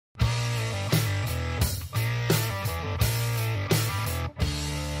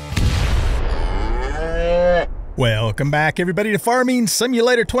Welcome back, everybody, to Farming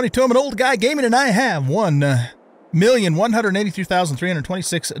Simulator 22. I'm an old guy gaming, and I have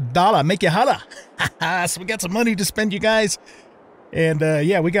 $1,183,326. Make you holla! So we got some money to spend, you guys, and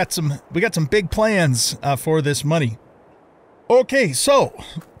yeah, we got some big plans for this money. Okay, so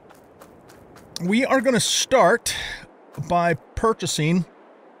we are going to start by purchasing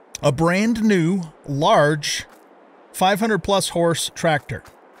a brand new, large, 500+ horse tractor.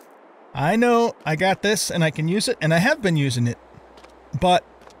 I know I got this and I can use it, and I have been using it, but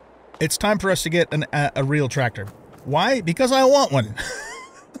it's time for us to get a real tractor. Why? Because I want one.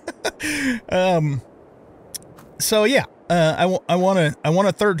 So yeah, I want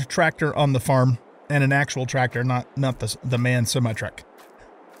a third tractor on the farm, and an actual tractor, not the man semi-truck.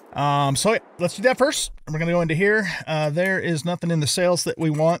 So yeah, let's do that first. We're gonna go into here. There is nothing in the sales that we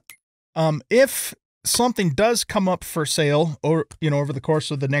want. If something does come up for sale, or over the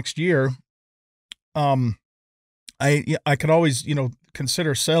course of the next year, I could always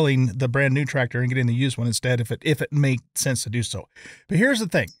consider selling the brand new tractor and getting the used one instead, if it made sense to do so. But here's the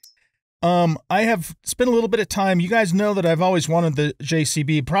thing. I have spent a little bit of time. You guys know that I've always wanted the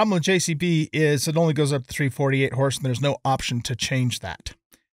JCB. Problem with JCB is it only goes up to 348 horse, and there's no option to change that.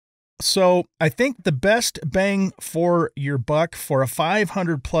 So I think the best bang for your buck for a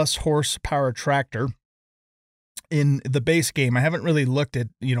 500+ horsepower tractor in the base game, I haven't really looked at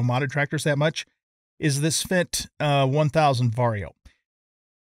modded tractors that much, is this Fendt 1000 Vario.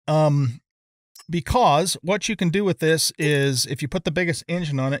 Because what you can do with this is, if you put the biggest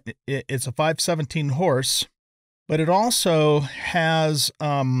engine on it, it's a 517 horse, but it also has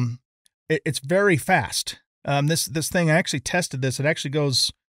it's very fast. This thing, I actually tested this. It actually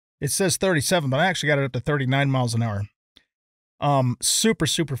goes, it says 37, but I actually got it up to 39 miles an hour.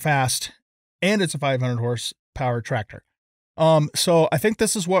 Super fast, and it's a 500 horsepower tractor. So I think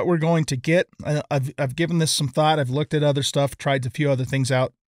this is what we're going to get. I've given this some thought. I've looked at other stuff, tried a few other things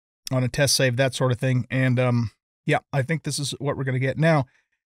out on a test save, that sort of thing. And yeah, I think this is what we're going to get. Now,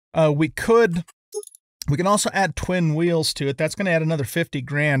 we can also add twin wheels to it. That's going to add another 50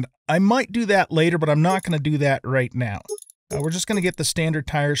 grand. I might do that later, but I'm not going to do that right now. We're just going to get the standard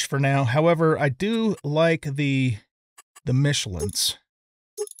tires for now. However, I do like the Michelins.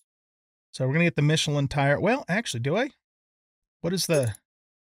 So we're going to get the Michelin tire. Well, actually, do I? What is the...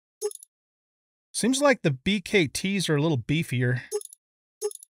 Seems like the BKTs are a little beefier.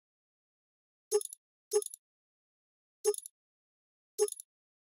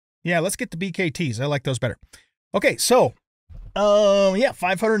 Yeah, let's get the BKTs. I like those better. Okay, so, yeah,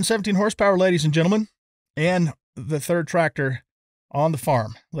 517 horsepower, ladies and gentlemen, and the third tractor on the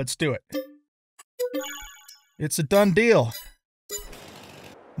farm. Let's do it. It's a done deal.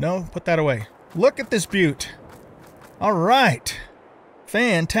 No, put that away. Look at this beaut. All right.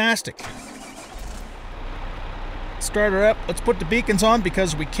 Fantastic. Start her up. Let's put the beacons on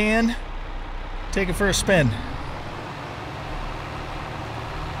because we can. Take it for a spin.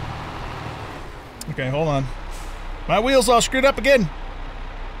 Okay, hold on. My wheel's all screwed up again.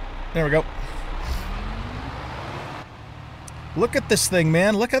 There we go. Look at this thing,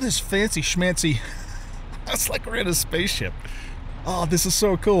 man. Look at this fancy schmancy. That's like we're in a spaceship. Oh, this is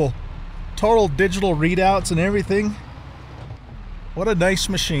so cool. Total digital readouts and everything. What a nice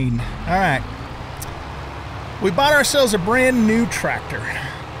machine. All right. We bought ourselves a brand new tractor.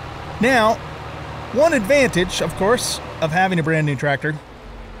 Now, one advantage, of course, of having a brand new tractor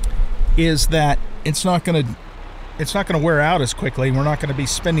is that it's not going to wear out as quickly. We're not going to be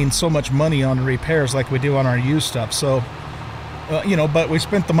spending so much money on repairs like we do on our used stuff. So, but we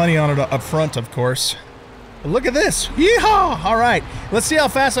spent the money on it up front, of course. But look at this. Yeehaw! All right. Let's see how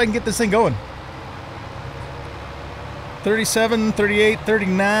fast I can get this thing going. 37, 38,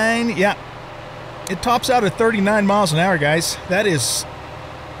 39. Yeah. It tops out at 39 miles an hour, guys. That is...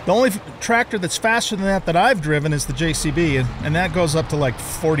 The only tractor that's faster than that I've driven is the JCB, and that goes up to like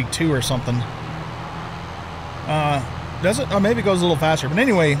 42 or something. Does it? Oh, maybe it goes a little faster. But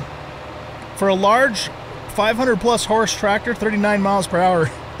anyway, for a large 500+ horse tractor, 39 miles per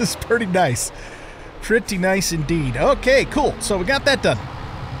hour is pretty nice. Pretty nice indeed. Okay, cool. So we got that done.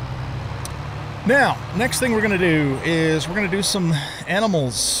 Now, next thing we're going to do is we're going to do some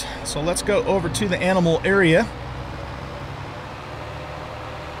animals. So let's go over to the animal area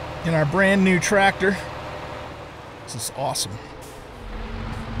in our brand new tractor. This is awesome.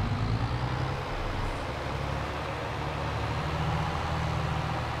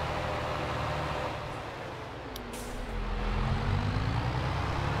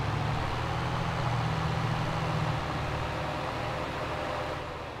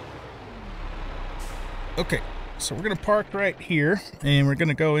 Okay, so we're going to park right here, and we're going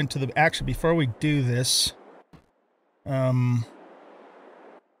to go into the... Actually, before we do this, I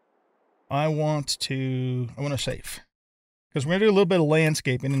want to save. Because we're going to do a little bit of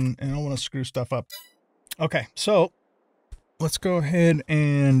landscaping, and I don't want to screw stuff up. Okay, so let's go ahead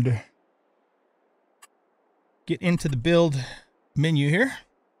and get into the build menu here.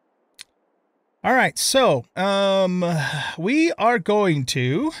 All right, so we are going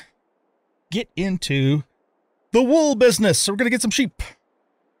to get into the wool business. So we're going to get some sheep.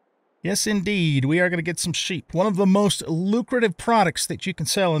 Yes, indeed, we are going to get some sheep. One of the most lucrative products that you can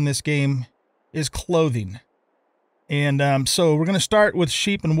sell in this game is clothing. And so we're going to start with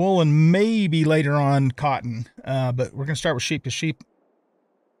sheep and wool, and maybe later on cotton. But we're going to start with sheep, because sheep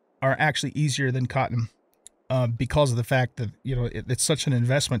are actually easier than cotton. Because of the fact that, you know, it's such an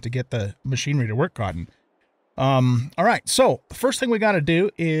investment to get the machinery to work cotton. All right, so the first thing we got to do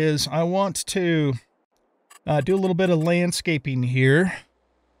is I want to do a little bit of landscaping here.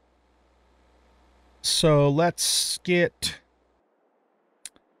 So let's get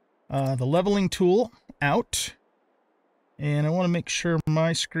the leveling tool out. And I want to make sure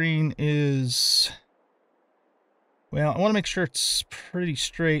my screen is... Well, I want to make sure it's pretty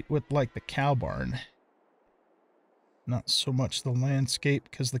straight with, like, the cow barn. Not so much the landscape,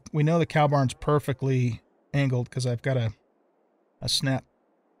 because we know the cow barn's perfectly angled, because I've got a snap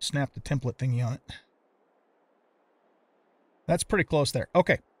the template thingy on it. That's pretty close there.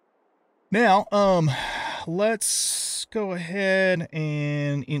 Okay. Now, let's go ahead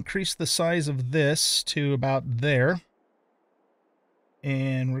and increase the size of this to about there.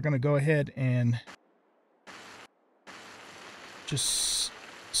 And we're going to go ahead and just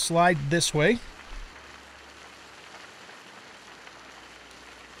slide this way.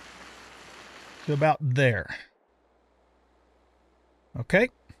 To about there. Okay.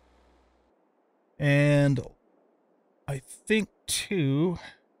 And I think too,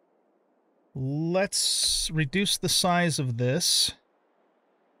 let's reduce the size of this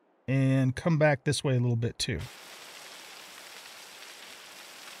and come back this way a little bit too.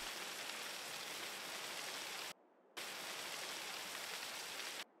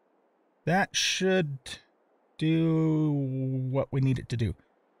 That should do what we need it to do.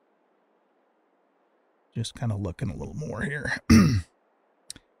 Just kind of looking a little more here.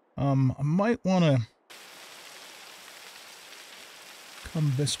 I might want to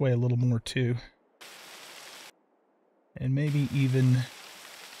come this way a little more too. And maybe even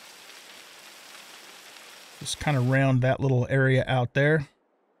just kind of round that little area out there.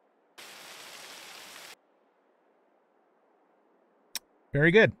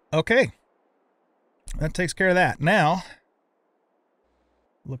 Very good. Okay. That takes care of that. Now,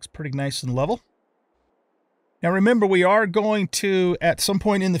 looks pretty nice and level. Now remember, we are going to, at some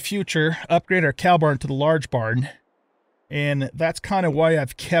point in the future, upgrade our cow barn to the large barn. And that's kind of why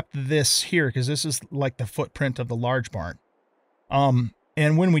I've kept this here, because this is like the footprint of the large barn. And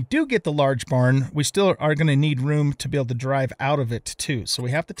when we do get the large barn, we still are going to need room to be able to drive out of it too. So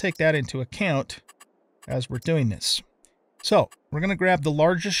we have to take that into account as we're doing this. So we're going to grab the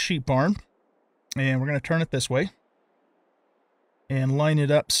largest sheep barn, and we're going to turn it this way and line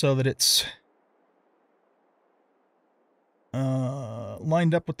it up so that it's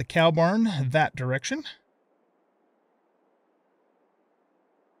lined up with the cow barn that direction.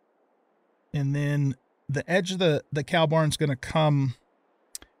 And then the edge of the cow barn's going to come,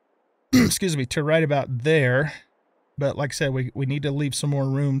 excuse me, to right about there. But like I said, we need to leave some more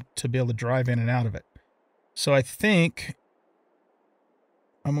room to be able to drive in and out of it. So I think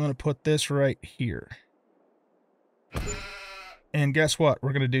I'm going to put this right here. And guess what?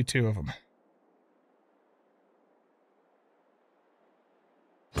 We're going to do two of them.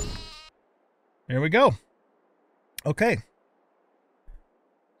 There we go. Okay.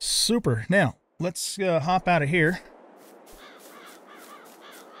 Super. Now, let's hop out of here.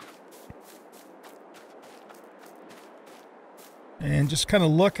 And just kind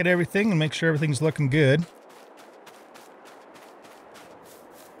of look at everything and make sure everything's looking good.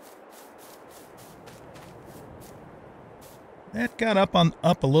 That got up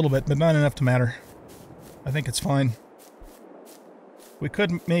a little bit, but not enough to matter. I think it's fine. We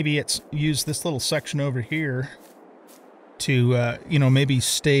could maybe use this little section over here to, you know, maybe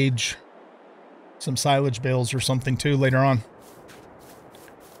stage some silage bales or something too later on.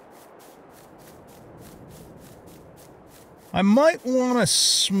 I might want to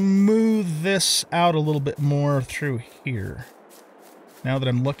smooth this out a little bit more through here, now that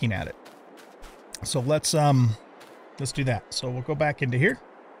I'm looking at it. So let's do that. So we'll go back into here.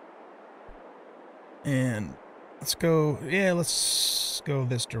 And let's go, yeah, let's go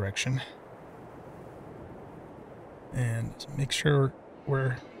this direction. And make sure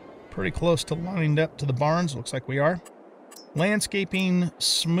we're pretty close to lined up to the barns. Looks like we are. Landscaping,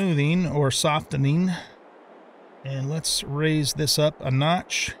 smoothing, or softening. And let's raise this up a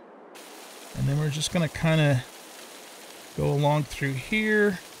notch. And then we're just going to kind of go along through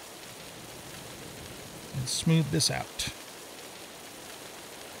here and smooth this out.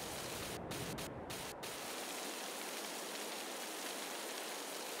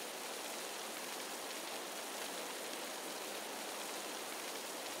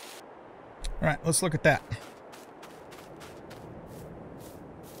 All right, let's look at that.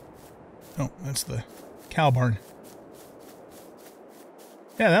 Oh, that's the cow barn.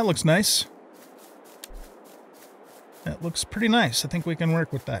 Yeah, that looks nice. That looks pretty nice. I think we can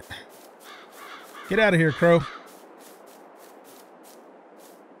work with that. Get out of here, Crow.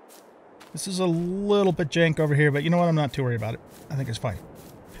 This is a little bit jank over here, but you know what? I'm not too worried about it. I think it's fine.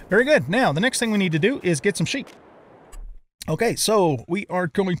 Very good. Now, the next thing we need to do is get some sheep. Okay, so we are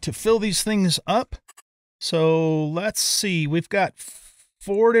going to fill these things up. So let's see. We've got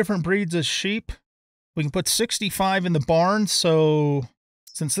 4 different breeds of sheep. We can put 65 in the barn. So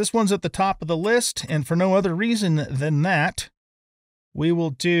since this one's at the top of the list, and for no other reason than that, we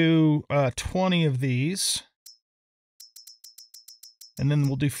will do 20 of these. And then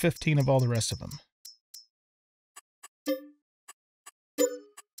we'll do 15 of all the rest of them.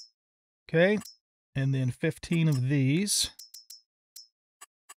 Okay, and then 15 of these.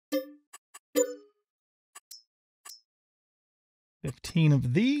 $15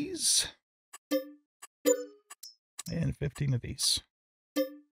 of these. And 15 of these.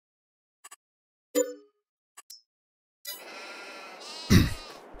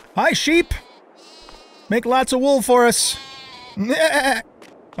 Hi, sheep! Make lots of wool for us.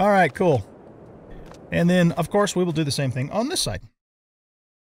 All right, cool. And then, of course, we will do the same thing on this side.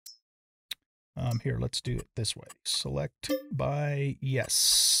 Here, let's do it this way. Select by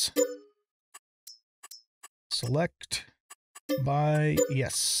yes. Select by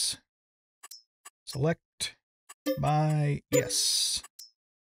yes. Select by yes.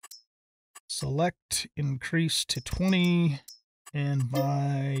 Select increase to 20 and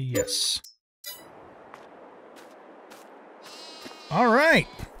by yes. All right.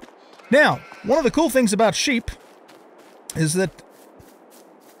 Now, one of the cool things about sheep is that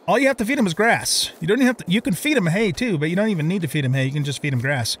all you have to feed them is grass. You don't even have to, you can feed them hay too, but you don't even need to feed them hay. You can just feed them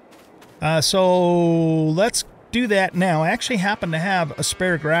grass. So let's do that now. I actually happen to have a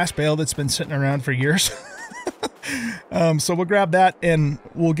spare grass bale that's been sitting around for years. So we'll grab that and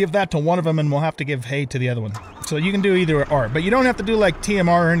we'll give that to one of them and we'll have to give hay to the other one. So you can do either or, but you don't have to do like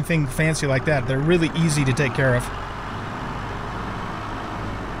TMR or anything fancy like that. They're really easy to take care of.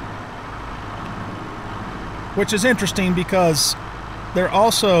 Which is interesting because they're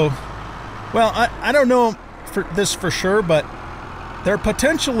also, well, I don't know for this for sure, but they're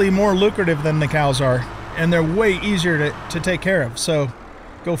potentially more lucrative than the cows are, and they're way easier to take care of. So,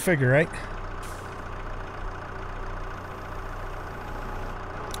 go figure, right?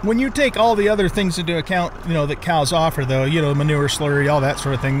 When you take all the other things into account, you know, that cows offer, though, you know, manure, slurry, all that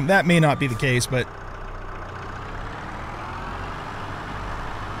sort of thing, that may not be the case, but...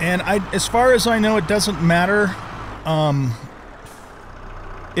 And as far as I know, it doesn't matter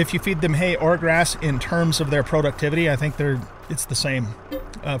if you feed them hay or grass in terms of their productivity. I think it's the same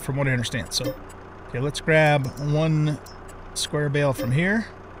from what I understand. So, okay, let's grab one square bale from here.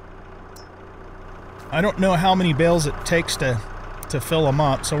 I don't know how many bales it takes to fill them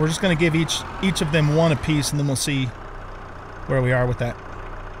up, so we're just going to give each of them one apiece, and then we'll see where we are with that.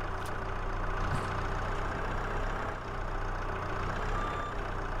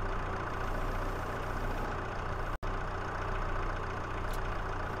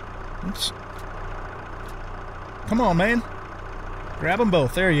 Oops. Come on, man. Grab them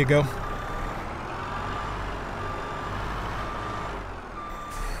both. There you go.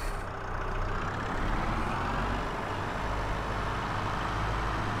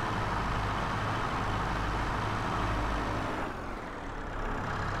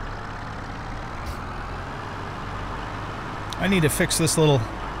 I need to fix this little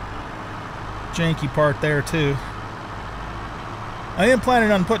janky part there, too. I am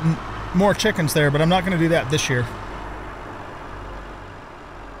planning on putting more chickens there, but I'm not going to do that this year.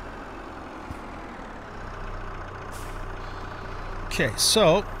 Okay,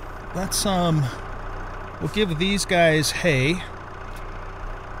 so let's we'll give these guys hay.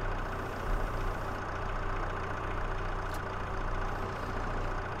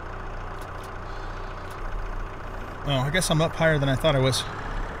 Oh, I guess I'm up higher than I thought I was.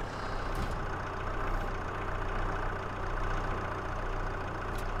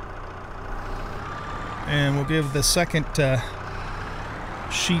 And we'll give the second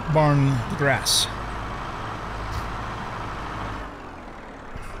sheep barn grass.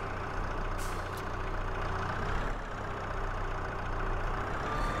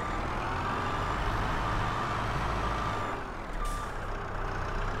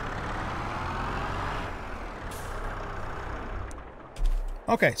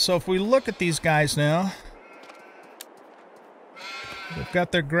 Okay, so if we look at these guys now, they've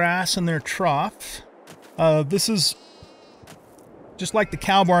got their grass in their trough. This is just like the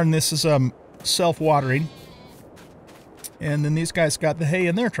cow barn. This is self-watering, and then these guys got the hay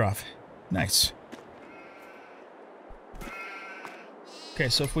in their trough. Nice. Okay,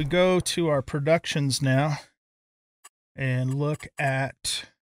 so if we go to our productions now and look at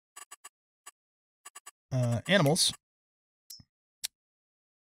animals.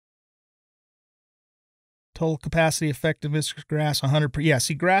 Total capacity, effectiveness, grass, 100%. Yeah,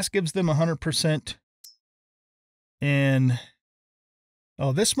 see, grass gives them 100%. And,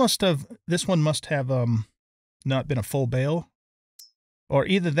 oh, this one must have not been a full bale. Or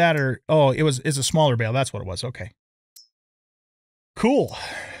either that or, oh, it's a smaller bale. That's what it was. Okay. Cool.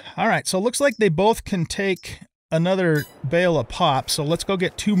 All right, so it looks like they both can take another bale a pop. So let's go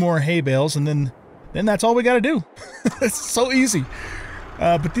get 2 more hay bales, and then that's all we got to do. It's so easy.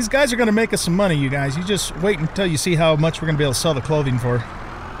 But these guys are going to make us some money, you guys. You just wait until you see how much we're going to be able to sell the clothing for.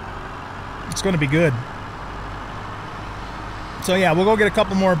 It's going to be good. So yeah, we'll go get a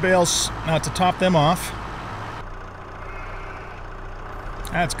couple more bales to top them off.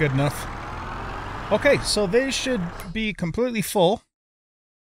 That's good enough. Okay, so they should be completely full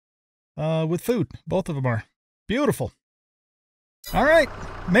with food. Both of them are. Beautiful. All right,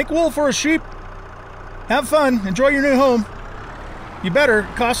 make wool for a sheep. Have fun. Enjoy your new home. You better.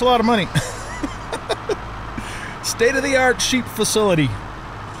 It costs a lot of money. State-of-the-art sheep facility.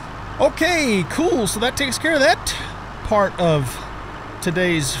 Okay, cool. So that takes care of that part of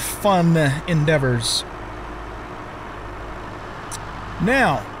today's fun endeavors.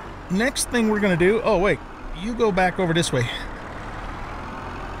 Now, next thing we're going to do... Oh, wait. You go back over this way.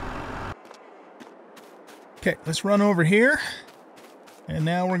 Okay, let's run over here. And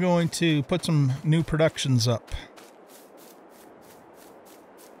now we're going to put some new productions up.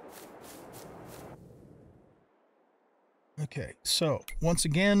 Okay, so once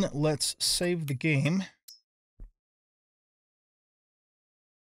again, let's save the game.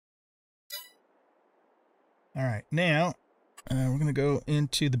 All right, now we're going to go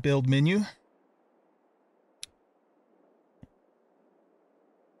into the build menu.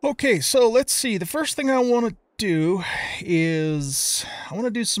 Okay, so let's see. The first thing I want to do is I want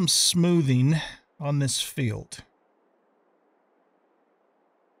to do some smoothing on this field.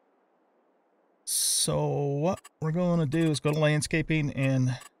 So what we're going to do is go to landscaping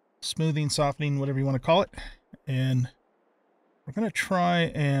and smoothing, softening, whatever you want to call it. And we're going to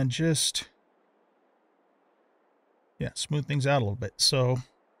try and just, yeah, smooth things out a little bit. So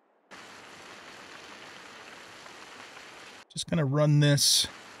just going to run this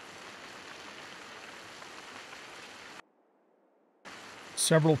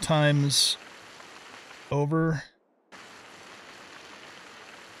several times over.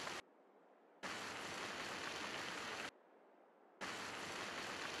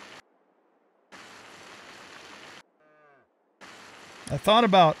 I thought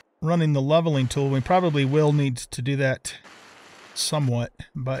about running the leveling tool. We probably will need to do that somewhat,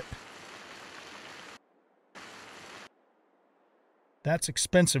 but that's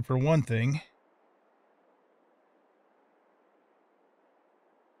expensive for one thing.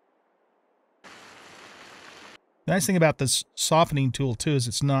 The nice thing about this softening tool too is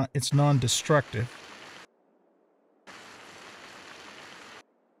it's non-destructive.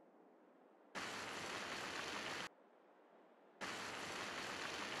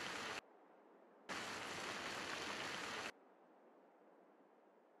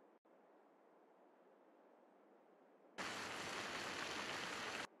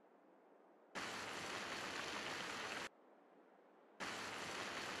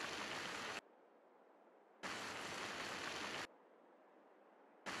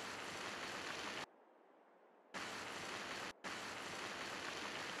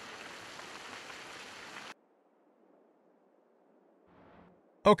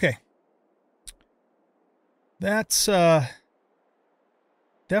 Okay. That's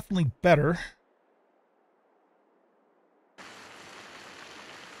definitely better.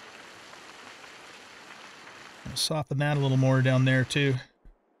 I'll soften that a little more down there too.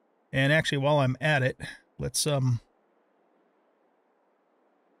 And actually, while I'm at it, let's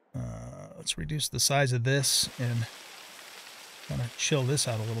reduce the size of this and kind of chill this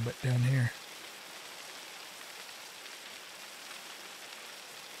out a little bit down here.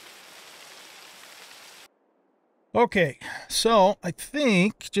 Okay, so I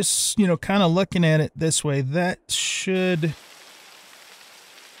think just, you know, kind of looking at it this way, that should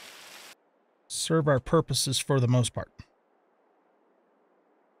serve our purposes for the most part.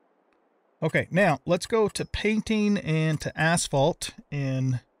 Okay, now let's go to painting and to asphalt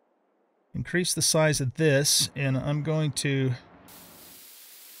and increase the size of this. And I'm going to,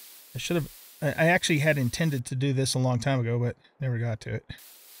 I actually had intended to do this a long time ago, but never got to it.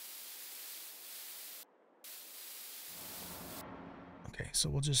 Okay, so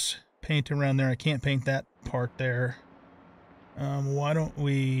we'll just paint around there. I can't paint that part there. Why don't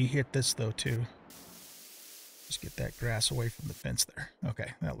we hit this though too? Just get that grass away from the fence there.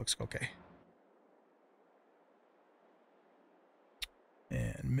 Okay, that looks okay.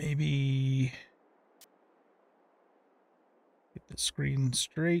 And maybe get the screen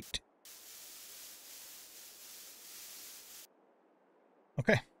straight.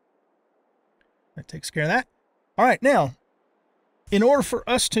 Okay. That takes care of that. All right, now, in order for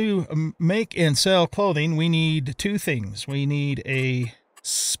us to make and sell clothing, we need two things. We need a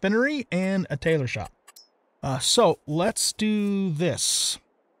spinnery and a tailor shop. So let's do this.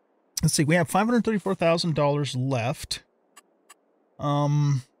 Let's see, we have $534,000 left.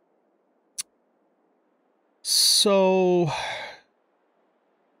 So, all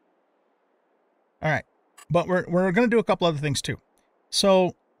right, but we're going to do a couple other things too.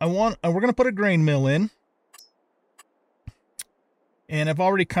 So we're going to put a grain mill in. And I've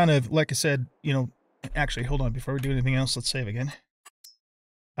already kind of, like I said, you know, actually, hold on, before we do anything else, let's save again.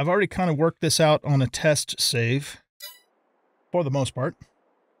 I've already kind of worked this out on a test save, for the most part.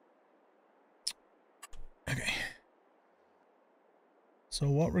 Okay. So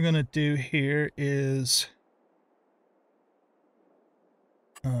what we're going to do here is,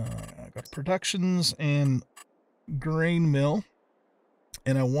 I got productions and grain mill,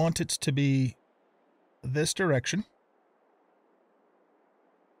 and I want it to be this direction.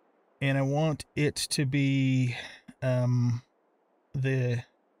 And I want it to be the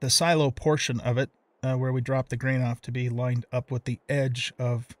silo portion of it, where we drop the grain off, to be lined up with the edge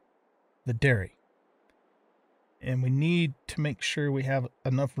of the dairy. And we need to make sure we have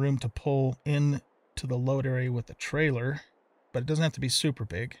enough room to pull in to the load area with the trailer, but it doesn't have to be super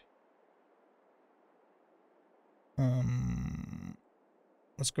big.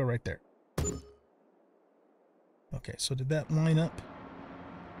 Let's go right there. Okay, so did that line up?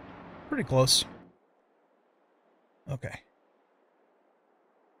 Pretty close. Okay.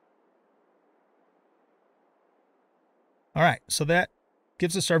 All right, so that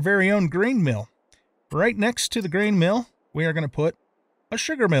gives us our very own grain mill. Right next to the grain mill, we are going to put a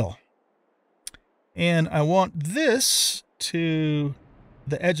sugar mill. And I want this to,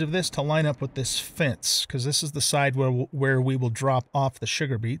 the edge of this to line up with this fence, because this is the side where we will drop off the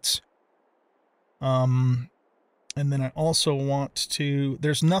sugar beets. And then I also want to,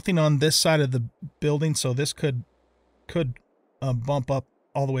 there's nothing on this side of the building, so this could bump up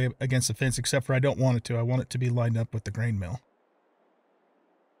all the way against the fence, except for I don't want it to. I want it to be lined up with the grain mill.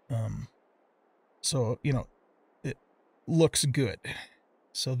 So, you know, it looks good.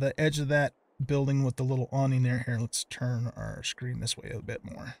 So the edge of that building with the little awning there, here, let's turn our screen this way a bit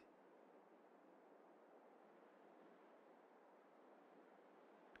more.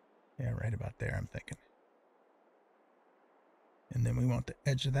 Yeah, right about there, I'm thinking. And then we want the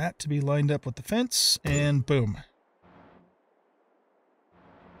edge of that to be lined up with the fence, and boom.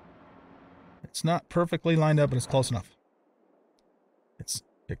 It's not perfectly lined up, but it's close enough.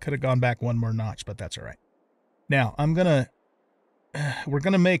 It could have gone back one more notch, but that's all right. Now, we're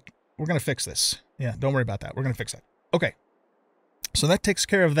gonna fix this. Yeah, don't worry about that. We're gonna fix that. Okay. So that takes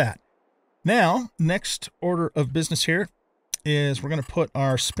care of that. Now, next order of business here is we're gonna put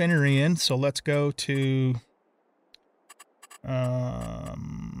our spinnery in. So let's go to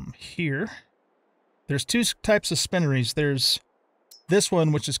here. There's two types of spinneries. There's this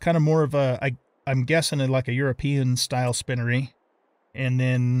one, which is kind of more of a, I'm guessing like a European style spinnery. And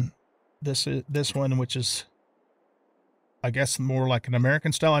then this one, which is, I guess, more like an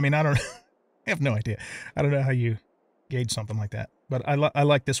American style. I mean, I don't, I have no idea. I don't know how you gauge something like that, but I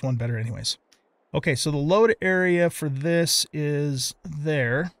like this one better anyways. Okay, so the load area for this is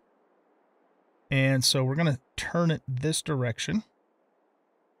there. And so we're going to turn it this direction.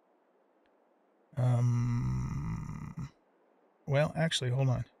 Well, actually, hold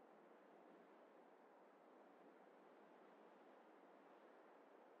on.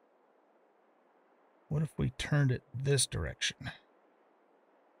 What if we turned it this direction?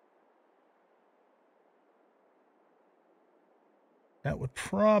 That would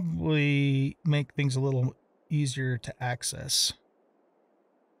probably make things a little easier to access.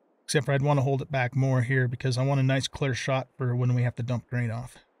 Except for I'd want to hold it back more here because I want a nice clear shot for when we have to dump grain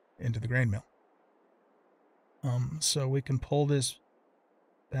off into the grain mill. So we can pull this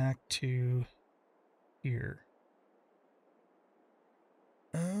back to here.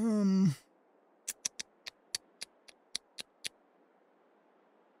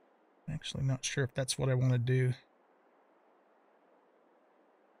 Actually not sure if that's what I want to do.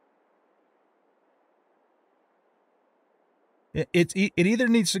 It either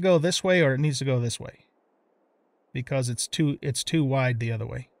needs to go this way or it needs to go this way, because it's too wide the other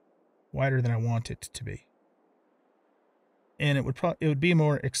way, wider than I want it to be. And it would be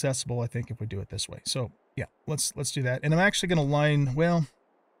more accessible, I think, if we do it this way. So yeah, let's do that. And I'm actually going to line, well,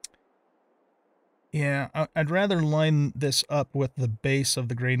 yeah, I'd rather line this up with the base of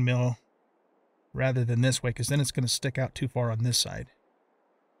the grain mill rather than this way, because then it's going to stick out too far on this side.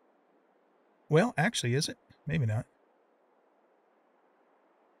 Well, actually, is it? Maybe not.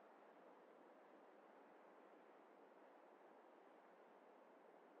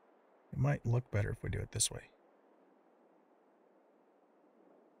 It might look better if we do it this way.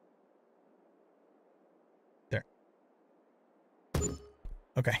 There.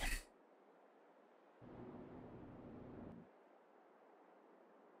 Okay.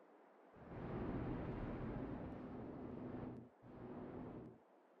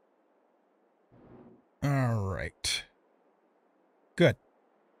 All right. Good.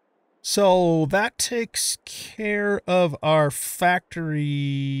 So that takes care of our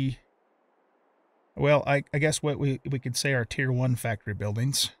factory. Well, I guess what we could say our tier 1 factory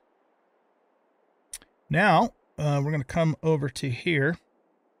buildings. Now, we're going to come over to here,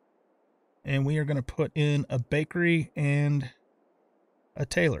 and we are going to put in a bakery and a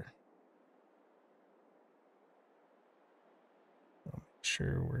tailor. So make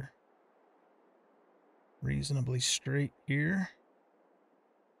sure we're reasonably straight here.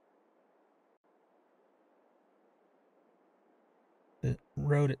 The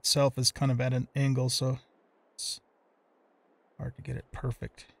road itself is kind of at an angle, so it's hard to get it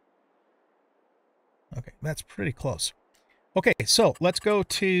perfect. Okay, that's pretty close. Okay, so let's go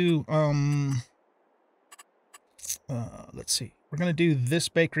to, let's see. We're going to do this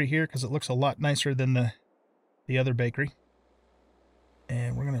bakery here because it looks a lot nicer than the other bakery.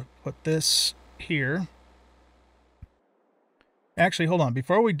 And we're going to put this here. Actually, hold on.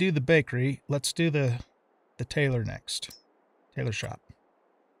 Before we do the bakery, let's do the tailor next. Tailor shop.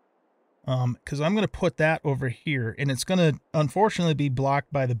 Because I'm going to put that over here, and it's going to unfortunately be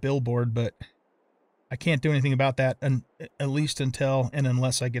blocked by the billboard, but I can't do anything about that, at least until and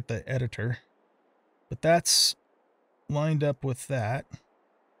unless I get the editor. But that's lined up with that.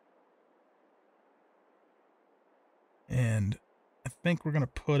 And I think we're going to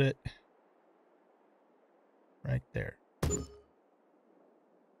put it right there.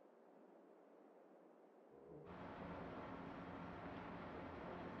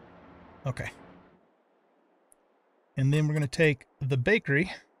 Okay. And then we're going to take the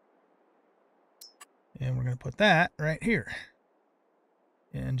bakery and we're going to put that right here.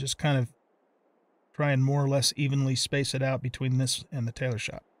 And just kind of try and more or less evenly space it out between this and the tailor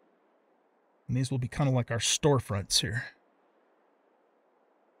shop. And these will be kind of like our storefronts here.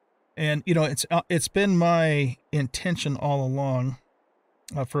 And, you know, it's been my intention all along,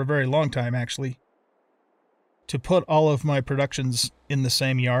 for a very long time, actually, to put all of my productions in the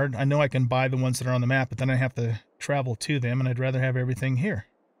same yard. I know I can buy the ones that are on the map, but then I have to travel to them, and I'd rather have everything here.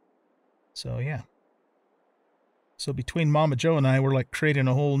 So, yeah. So between Mama Joe and I, we're like creating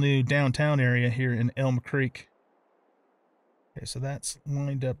a whole new downtown area here in Elm Creek. Okay, so that's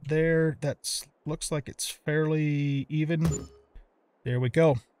lined up there. That looks like it's fairly even. There we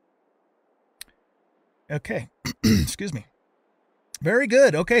go. Okay. Excuse me. Very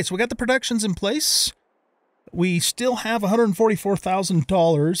good. Okay, so we got the productions in place. We still have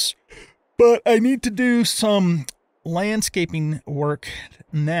 $144,000, but I need to do some landscaping work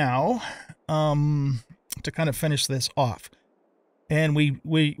now to kind of finish this off. And we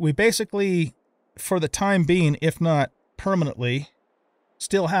basically, for the time being, if not permanently,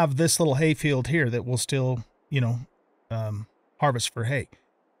 still have this little hayfield here that we'll still, you know, harvest for hay.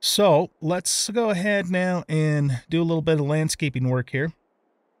 So let's go ahead now and do a little bit of landscaping work here.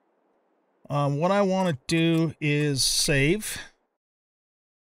 What I want to do is save.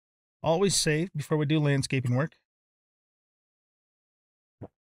 Always save before we do landscaping work.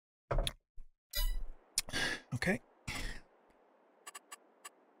 Okay.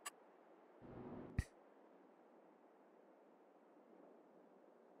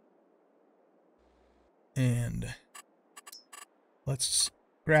 And let's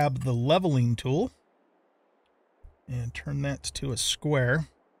grab the leveling tool and turn that to a square.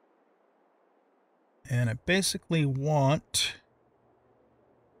 And I basically want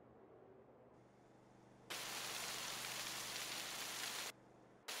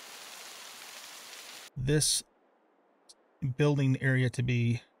this building area to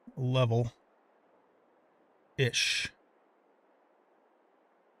be level-ish.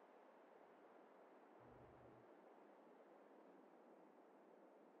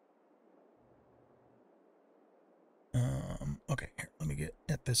 Okay, here, let me get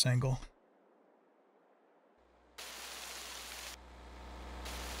at this angle.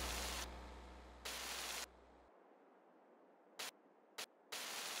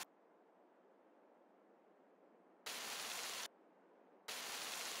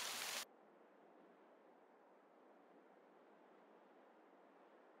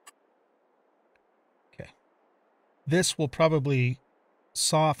 Okay. This will probably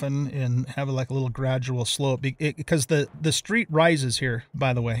soften and have like a little gradual slope because the street rises here,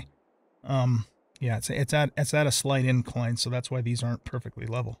 by the way. Yeah, it's at a slight incline, so that's why these aren't perfectly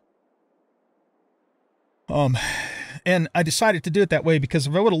level. And I decided to do it that way because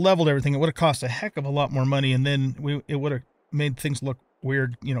if I would have leveled everything, it would have cost a heck of a lot more money, and then it would have made things look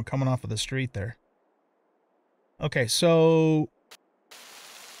weird, you know, coming off of the street there. Okay, so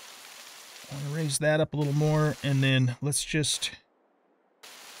I'm gonna raise that up a little more, and then let's just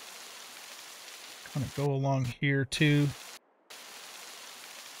kind of go along here too.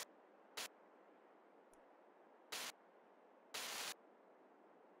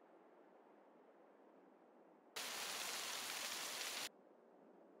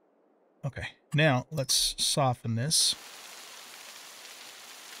 Okay, now let's soften this.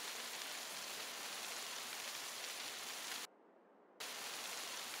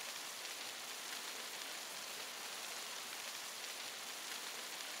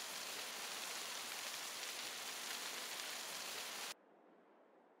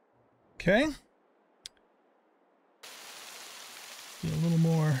 Okay. Do a little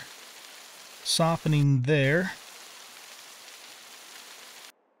more softening there.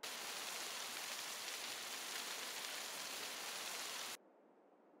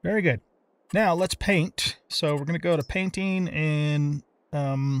 Very good. Now let's paint. So we're going to go to painting and,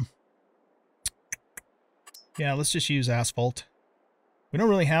 yeah, let's just use asphalt. We don't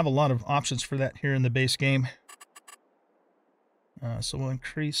really have a lot of options for that here in the base game. So we'll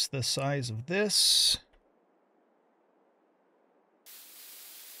increase the size of this.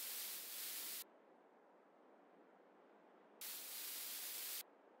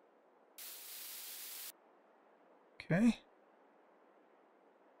 Okay.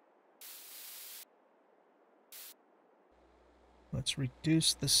 Let's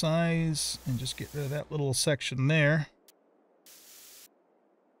reduce the size and just get rid of that little section there.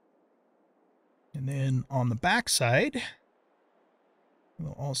 And then on the back side,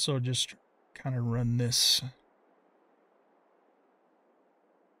 we'll also just kind of run this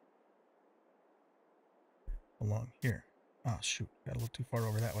along here. Oh, shoot. Got a little too far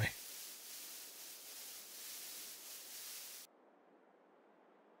over that way.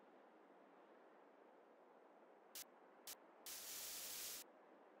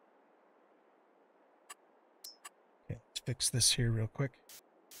 Okay, let's fix this here real quick.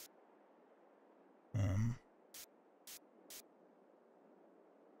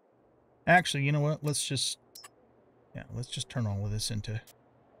 Actually, you know what? Let's just turn all of this into...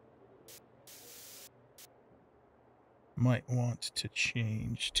 Might want to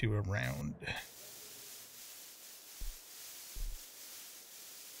change to a round.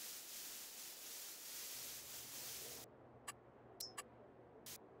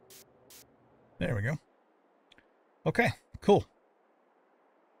 There we go. Okay, cool.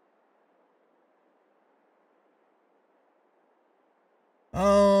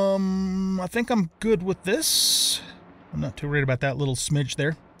 I think I'm good with this. I'm not too worried about that little smidge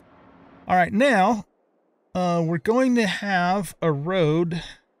there. All right, now we're going to have a road.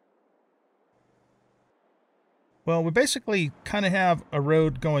 Well, we basically kind of have a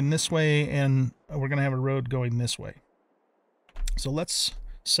road going this way, and we're going to have a road going this way. So let's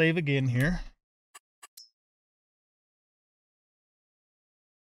save again here.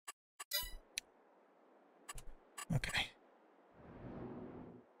 Okay.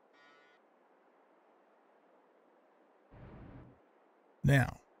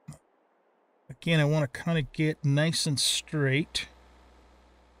 Now, again, I want to kind of get nice and straight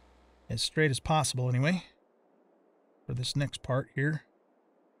as possible anyway, for this next part here.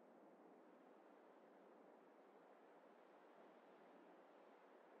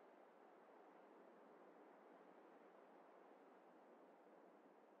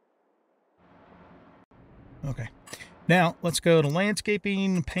 Okay. Now, let's go to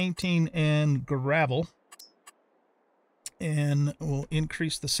landscaping, painting, and gravel. And we'll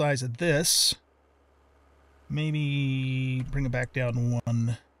increase the size of this. Maybe bring it back down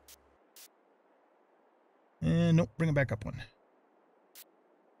one. And nope, bring it back up one.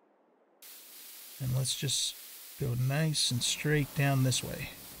 And let's just go nice and straight down this way.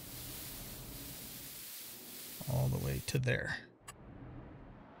 All the way to there.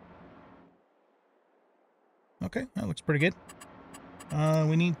 Okay, that looks pretty good.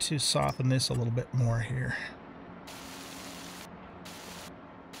 We need to soften this a little bit more here.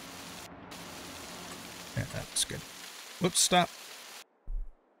 Yeah, that looks good. Whoops, stop.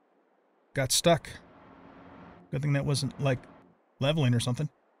 Got stuck. Good thing that wasn't, like, leveling or something.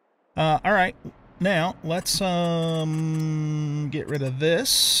 All right. Now, let's get rid of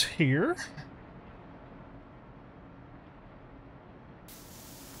this here.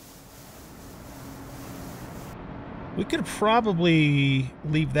 We could probably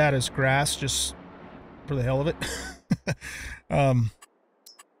leave that as grass just for the hell of it.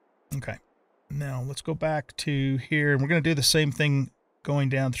 Okay. Now, let's go back to here. And we're going to do the same thing going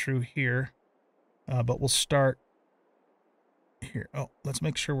down through here. But we'll start here. Oh, let's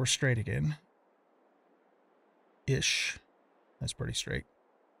make sure we're straight again. Ish. That's pretty straight.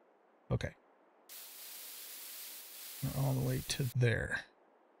 Okay. All the way to there.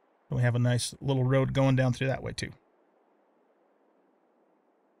 And we have a nice little road going down through that way too.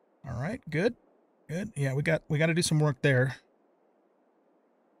 All right, good. Good. Yeah, we got to do some work there.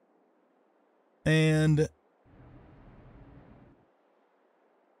 And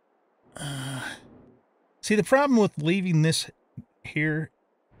see, the problem with leaving this here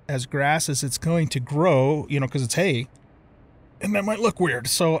as grass is it's going to grow, you know, because it's hay, and that might look weird.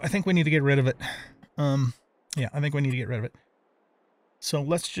 So I think we need to get rid of it. Yeah, I think we need to get rid of it. So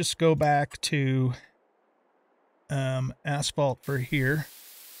let's just go back to asphalt for here.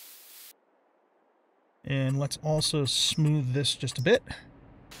 And let's also smooth this just a bit.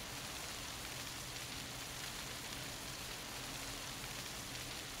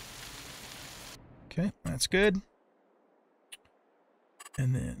 Okay, that's good.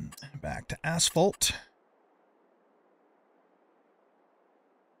 And then back to asphalt.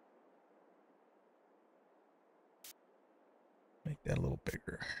 Make that a little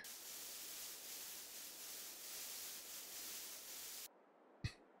bigger.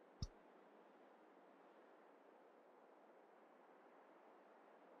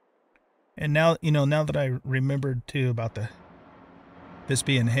 And now, you know, now that I remembered too about this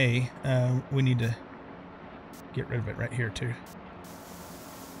being hay, we need to get rid of it right here too.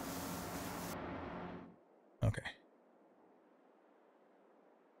 Okay.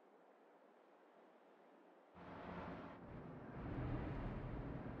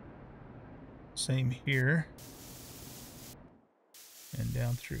 Same here. And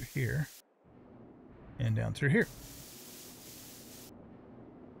down through here. And down through here.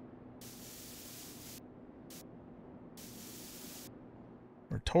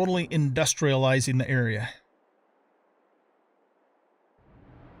 We're totally industrializing the area.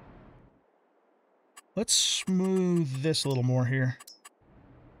 Let's smooth this a little more here.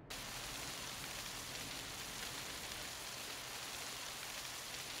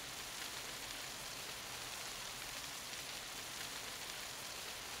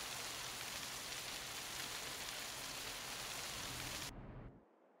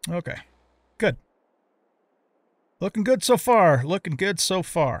 Okay, good. Looking good so far. Looking good so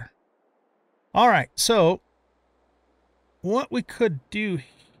far. All right, so what we could do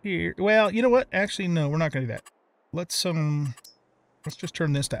here... Well, you know what? Actually, no, we're not going to do that. Let's just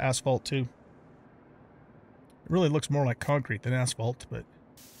turn this to asphalt too. It really looks more like concrete than asphalt, but...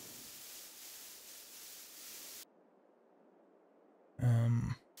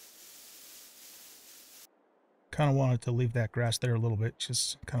 kind of wanted to leave that grass there a little bit.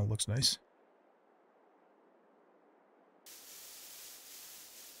 Just kind of looks nice.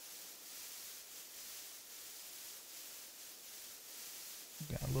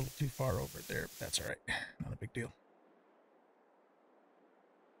 Got a little too far over there, but that's all right. Not a big deal.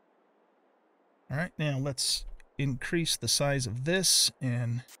 All right, now let's increase the size of this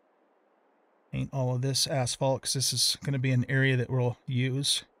and paint all of this asphalt, because this is going to be an area that we'll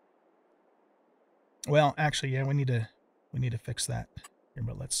use. Well, actually, yeah, we need to fix that here,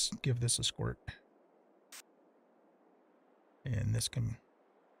 but let's give this a squirt. And this can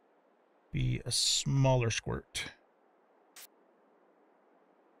be a smaller squirt.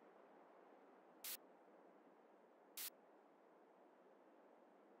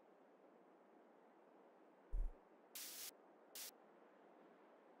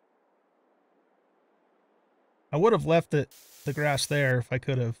 I would have left the grass there if I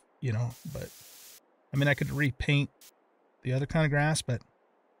could have, you know, but I mean, I could repaint the other kind of grass, but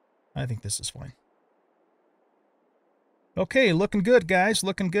I think this is fine. Okay, looking good, guys,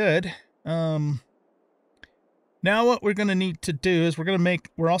 looking good. Now what we're going to need to do is we're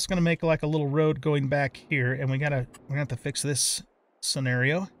also going to make like a little road going back here, and we're going to have to fix this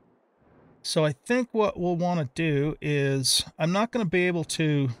scenario. So I think what we'll want to do is I don't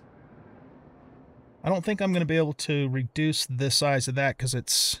think I'm going to be able to reduce the size of that because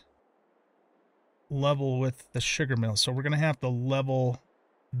it's level with the sugar mill. So we're going to have to level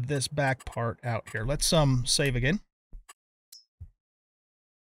this back part out here. Let's save again.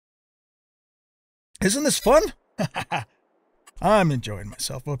 Isn't this fun? I'm enjoying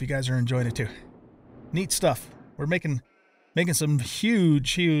myself. Hope you guys are enjoying it too. Neat stuff. We're making some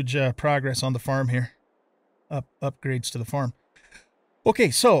huge progress on the farm here. Upgrades to the farm.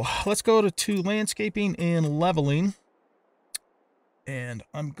 Okay, so let's go to landscaping and leveling. And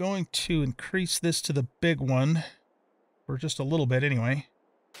I'm going to increase this to the big one for just a little bit anyway.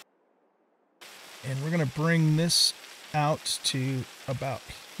 And we're going to bring this out to about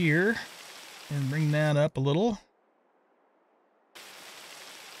here and bring that up a little.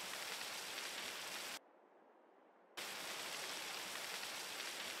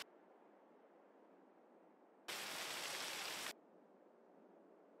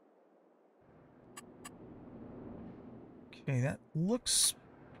 Okay, that looks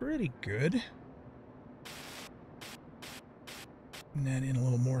pretty good. Bring that in a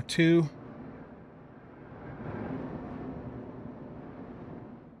little more too.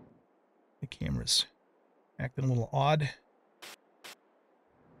 The camera's acting a little odd.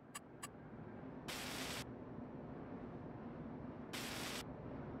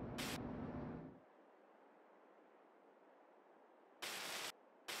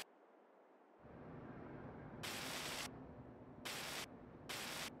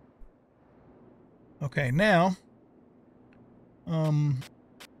 Okay, now, no,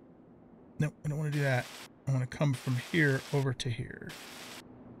 I don't want to do that. I want to come from here over to here,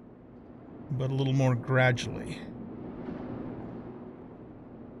 but a little more gradually.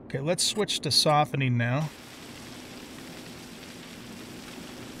 Okay, let's switch to softening now.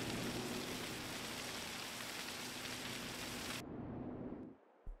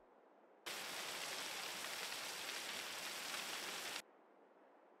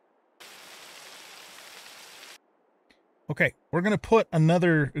 Okay, we're going to put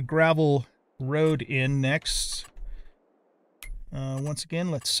another gravel road in next. Once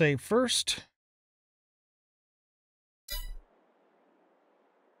again, let's save first.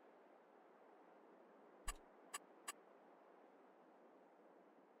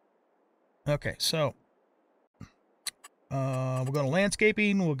 Okay, so we'll go to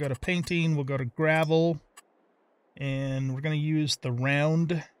landscaping, we'll go to painting, we'll go to gravel, and we're going to use the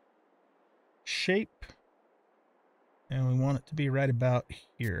round shape. And we want it to be right about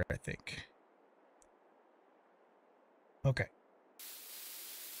here, I think. Okay.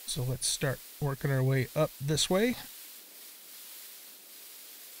 So let's start working our way up this way.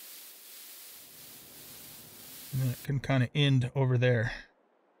 And then it can kind of end over there.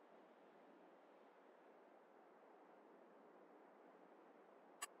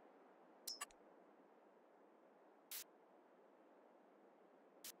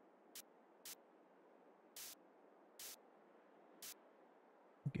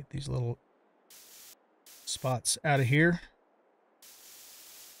 Get these little spots out of here.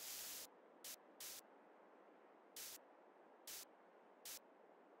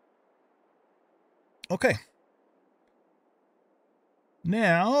 Okay.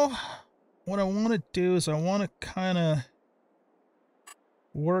 Now, what I want to do is I want to kind of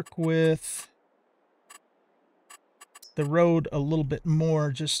work with the road a little bit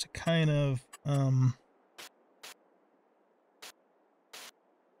more, just to kind of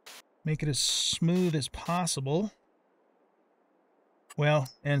make it as smooth as possible. Well,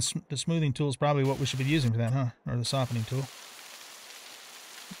 and the smoothing tool is probably what we should be using for that, huh? Or the softening tool.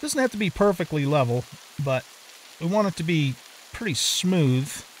 It doesn't have to be perfectly level, but we want it to be pretty smooth,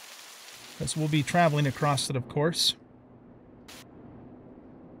 because we'll be traveling across it, of course.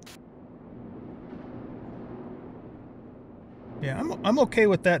 Yeah, I'm okay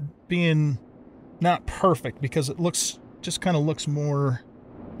with that being not perfect, because it just kind of looks more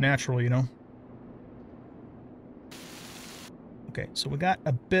natural, you know. Okay, so we got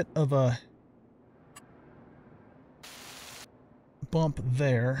a bit of a bump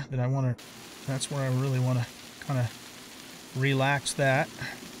there that I want to, that's where I really want to kind of relax that.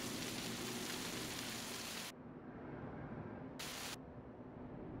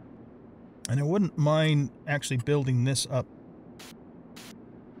 And I wouldn't mind actually building this up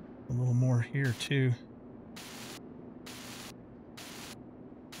a little more here too.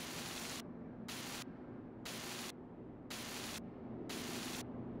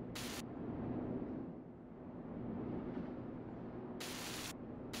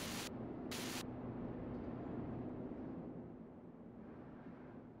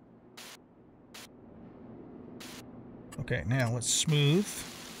 Okay, now let's smooth.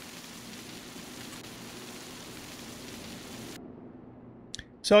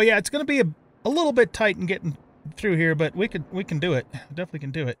 So yeah, it's going to be a little bit tight in getting through here, but we can do it. Definitely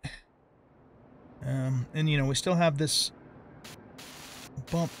can do it. And you know, we still have this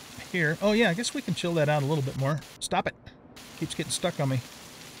bump here. Oh yeah, I guess we can chill that out a little bit more. Stop it. Keeps getting stuck on me.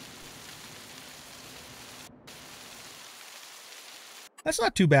 That's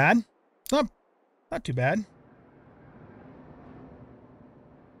not too bad. It's not too bad.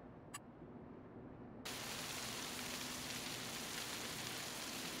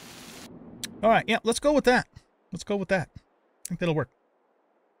 All right, yeah, let's go with that. Let's go with that. I think that'll work.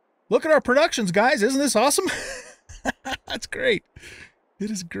 Look at our productions, guys. Isn't this awesome? That's great.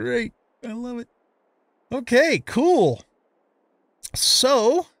 It is great. I love it. Okay, cool.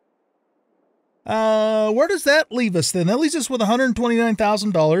 So, where does that leave us then? That leaves us with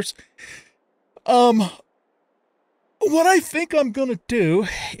 $129,000. What I think I'm going to do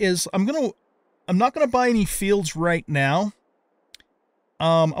is I'm not going to buy any fields right now.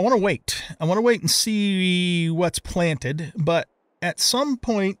 I want to wait. I want to wait and see what's planted, but at some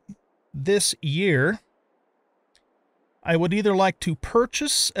point this year, I would either like to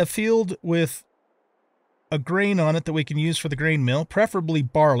purchase a field with a grain on it that we can use for the grain mill, preferably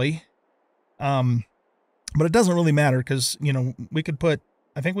barley. But it doesn't really matter because, you know,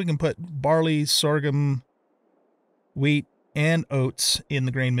 I think we can put barley, sorghum, wheat, and oats in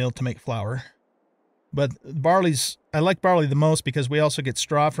the grain mill to make flour. But I like barley the most because we also get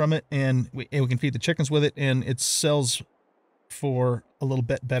straw from it, and we can feed the chickens with it, and it sells for a little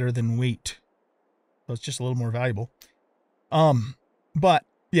bit better than wheat. So it's just a little more valuable. But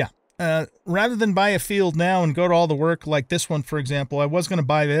yeah, rather than buy a field now and go to all the work like this one, for example, I was going to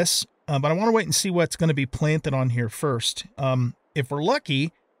buy this, but I want to wait and see what's going to be planted on here first. If we're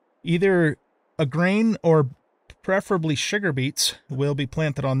lucky, either a grain or preferably sugar beets will be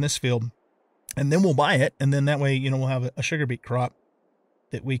planted on this field. And then we'll buy it, and then that way, you know, we'll have a sugar beet crop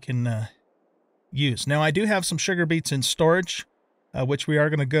that we can use. Now, I do have some sugar beets in storage, which we are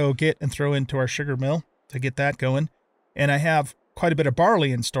going to go get and throw into our sugar mill to get that going. And I have quite a bit of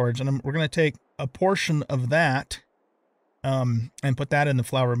barley in storage, and we're going to take a portion of that and put that in the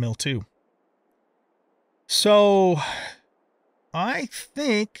flour mill too. So I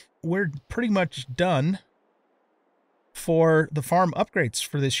think we're pretty much done for the farm upgrades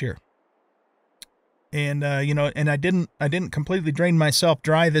for this year. And, you know, and I didn't completely drain myself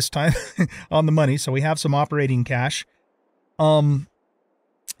dry this time on the money. So we have some operating cash. And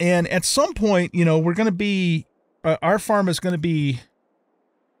at some point, you know, we're going to be, our farm is going to be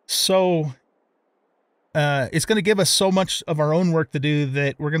so, it's going to give us so much of our own work to do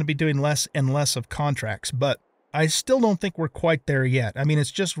that we're going to be doing less and less of contracts. But I still don't think we're quite there yet. I mean,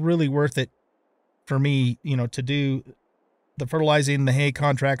 it's just really worth it for me, you know, to do the fertilizing, the hay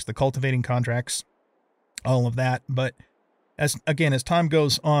contracts, the cultivating contracts, all of that. But as time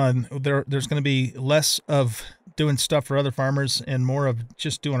goes on, there's going to be less of doing stuff for other farmers and more of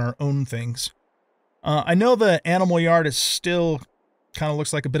just doing our own things. I know the animal yard is still kind of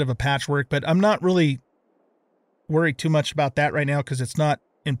looks like a bit of a patchwork, but I'm not really worried too much about that right now because it's not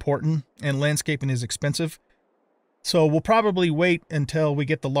important and landscaping is expensive. So we'll probably wait until we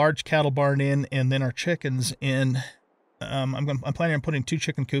get the large cattle barn in and then our chickens in. I'm planning on putting 2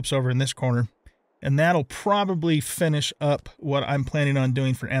 chicken coops over in this corner. And that'll probably finish up what I'm planning on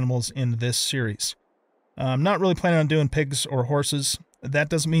doing for animals in this series. I'm not really planning on doing pigs or horses. That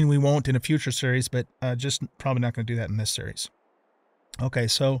doesn't mean we won't in a future series, but just probably not going to do that in this series. Okay,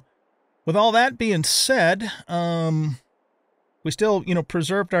 so with all that being said, we still, you know,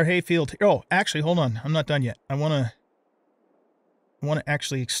 preserved our hayfield. Oh, actually, hold on. I'm not done yet. I want to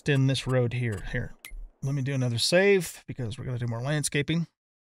actually extend this road here. Here, let me do another save because we're going to do more landscaping.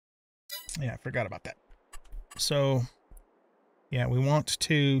 Yeah, I forgot about that. So, yeah, we want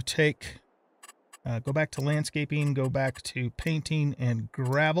to take, go back to landscaping, go back to painting and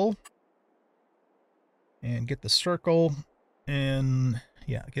gravel, and get the circle, and,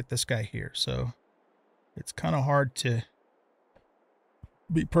 yeah, get this guy here. So, it's kind of hard to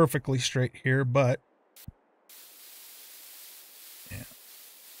be perfectly straight here, but, yeah.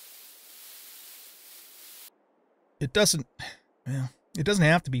 It doesn't, well, It doesn't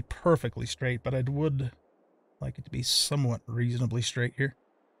have to be perfectly straight, but I would like it to be somewhat reasonably straight here.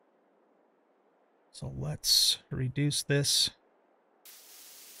 So let's reduce this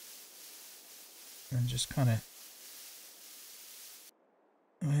and just kind of,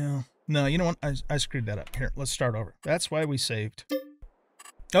 well, no, you know what? I screwed that up. Here, let's start over. That's why we saved.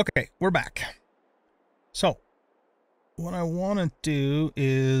 Okay, we're back. So what I want to do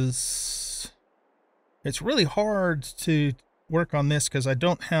is, it's really hard to work on this because I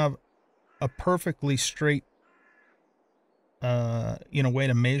don't have a perfectly straight, way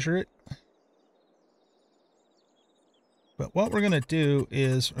to measure it. But what we're going to do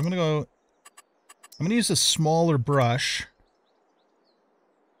is I'm going to use a smaller brush.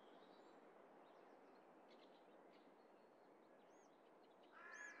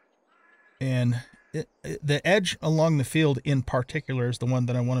 And the edge along the field in particular is the one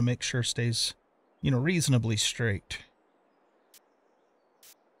that I want to make sure stays, reasonably straight.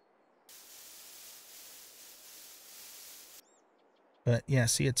 But yeah,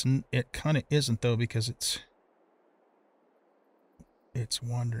 see, it kind of isn't though, because it's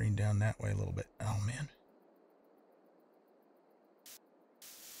wandering down that way a little bit. Oh man.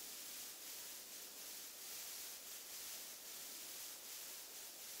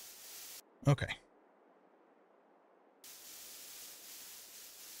 Okay.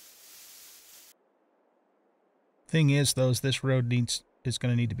 Thing is, though, is this road is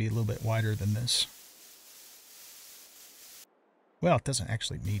going to need to be a little bit wider than this. Well, it doesn't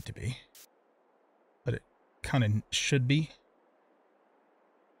actually need to be, but it kind of should be.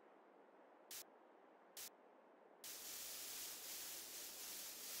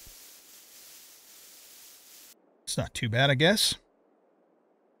 It's not too bad, I guess.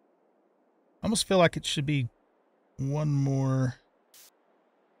 I almost feel like it should be one more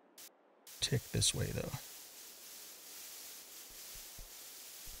tick this way, though.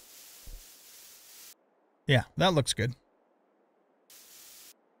 Yeah, that looks good.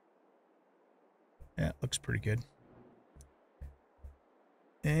 Yeah, it looks pretty good.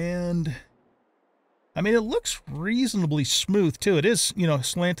 And I mean, it looks reasonably smooth too. It is,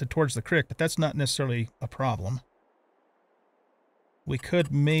 slanted towards the creek, but that's not necessarily a problem. We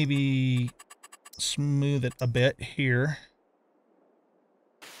could maybe smooth it a bit here.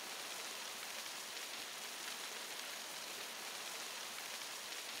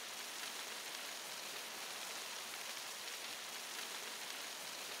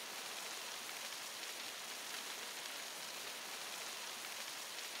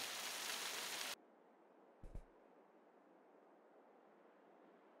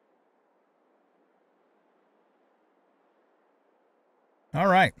 All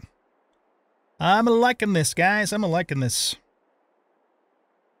right. I'm liking this, guys. I'm liking this.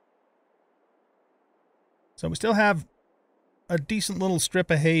 So we still have a decent little strip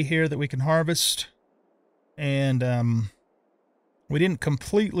of hay here that we can harvest. And we didn't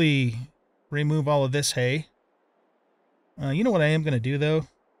completely remove all of this hay. You know what I am going to do, though?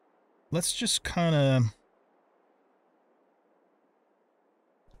 Let's just kind of...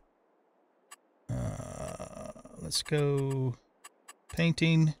 let's go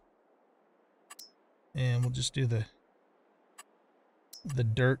painting. And we'll just do the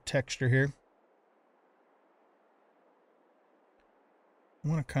dirt texture here. I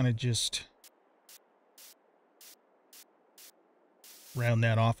want to kind of just round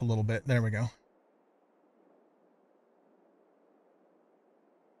that off a little bit. There we go.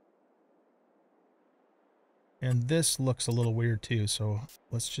 And this looks a little weird too, so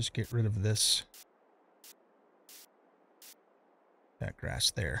let's just get rid of this. That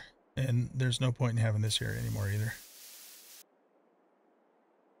grass there. And there's no point in having this here anymore either.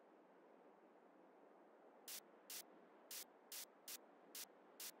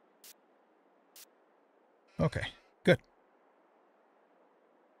 Okay, good.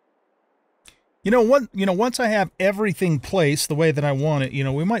 Once I have everything placed the way that I want it,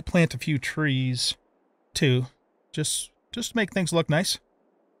 we might plant a few trees too, just to make things look nice.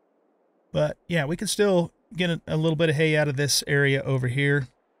 But yeah, we can still get a little bit of hay out of this area over here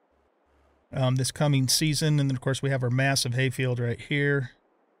this coming season. And then of course we have our massive hayfield right here.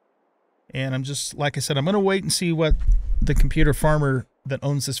 And I'm just, like I said, I'm going to wait and see what the computer farmer that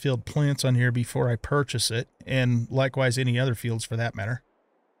owns this field plants on here before I purchase it. And likewise any other fields for that matter.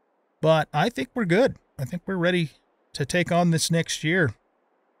 But I think we're good. I think we're ready to take on this next year.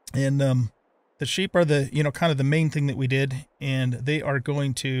 And the sheep are the, kind of the main thing that we did. And they are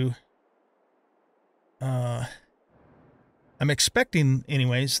going to... I'm expecting,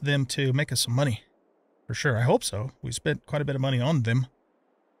 anyways, them to make us some money. For sure. I hope so. We spent quite a bit of money on them.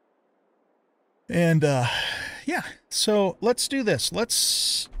 And, yeah, so let's do this.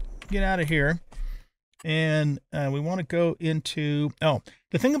 Let's get out of here. And we want to go into, oh,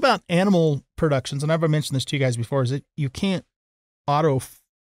 the thing about animal productions, and I've mentioned this to you guys before, is that you can't auto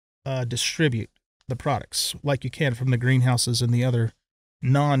distribute the products like you can from the greenhouses and the other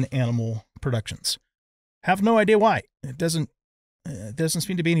non-animal productions. Have no idea why. It doesn't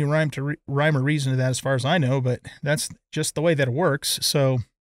seem to be any rhyme or reason to that as far as I know, but that's just the way that it works. So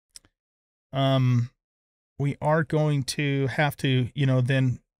we are going to have to, you know,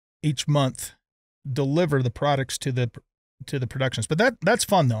 then each month deliver the products to the productions. But that's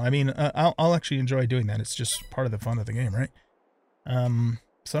fun though. I mean, I'll actually enjoy doing that. It's just part of the fun of the game, right?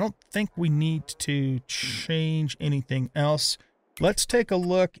 So I don't think we need to change anything else. Let's take a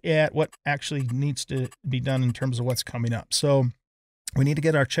look at what actually needs to be done in terms of what's coming up. So we need to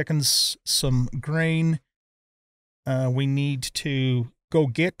get our chickens some grain. We need to go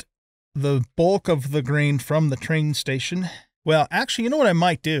get the bulk of the grain from the train station. Well, actually, you know what I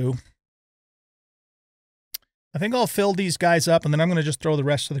might do? I think I'll fill these guys up, and then I'm going to just throw the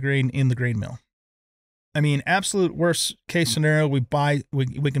rest of the grain in the grain mill. I mean, absolute worst case scenario, we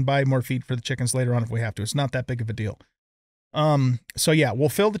can buy more feed for the chickens later on if we have to. It's not that big of a deal. So yeah, we'll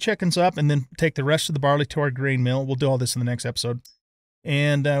fill the chickens up and then take the rest of the barley to our grain mill. We'll do all this in the next episode.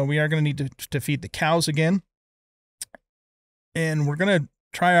 And we are going to need to feed the cows again. And we're going to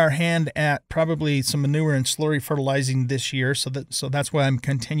try our hand at probably some manure and slurry fertilizing this year. So that's why I'm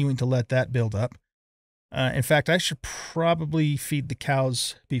continuing to let that build up. In fact, I should probably feed the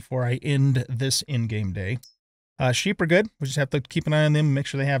cows before I end this in-game day. Sheep are good. We just have to keep an eye on them and make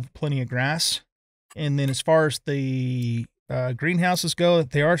sure they have plenty of grass. And then as far as the greenhouses go,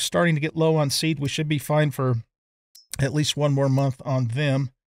 they are starting to get low on seed. We should be fine for at least one more month on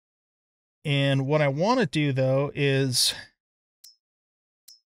them. And what I want to do, though, is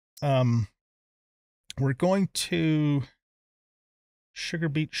we're going to sugar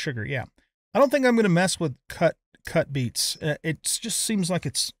beet sugar. Yeah. I don't think I'm going to mess with cut beets. It just seems like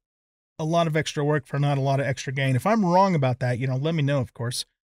it's a lot of extra work for not a lot of extra gain. If I'm wrong about that, you know, let me know, of course.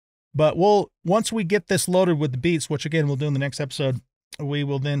 But once we get this loaded with the beets, which again we'll do in the next episode, we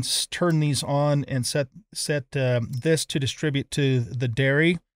will then turn these on and set this to distribute to the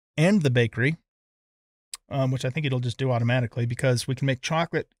dairy and the bakery, which I think it'll just do automatically because we can make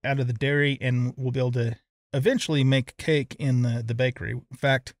chocolate out of the dairy and we'll be able to eventually make cake in the bakery. In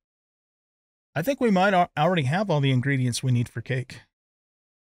fact, I think we might already have all the ingredients we need for cake.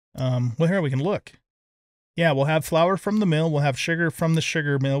 Well, here we can look. Yeah, we'll have flour from the mill. We'll have sugar from the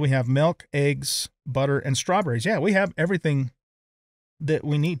sugar mill. We have milk, eggs, butter, and strawberries. Yeah, we have everything that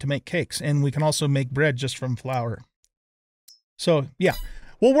we need to make cakes. And we can also make bread just from flour. So, yeah,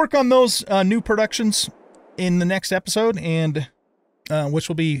 we'll work on those new productions in the next episode, and which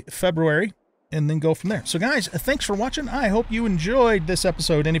will be February, and then go from there. So, guys, thanks for watching. I hope you enjoyed this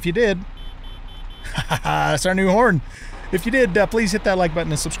episode. And if you did, that's our new horn. If you did, please hit that like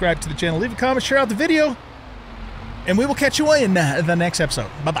button and subscribe to the channel. Leave a comment, share out the video, and we will catch you in the next episode.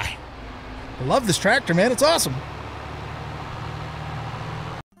 Bye-bye. I love this tractor, man. It's awesome.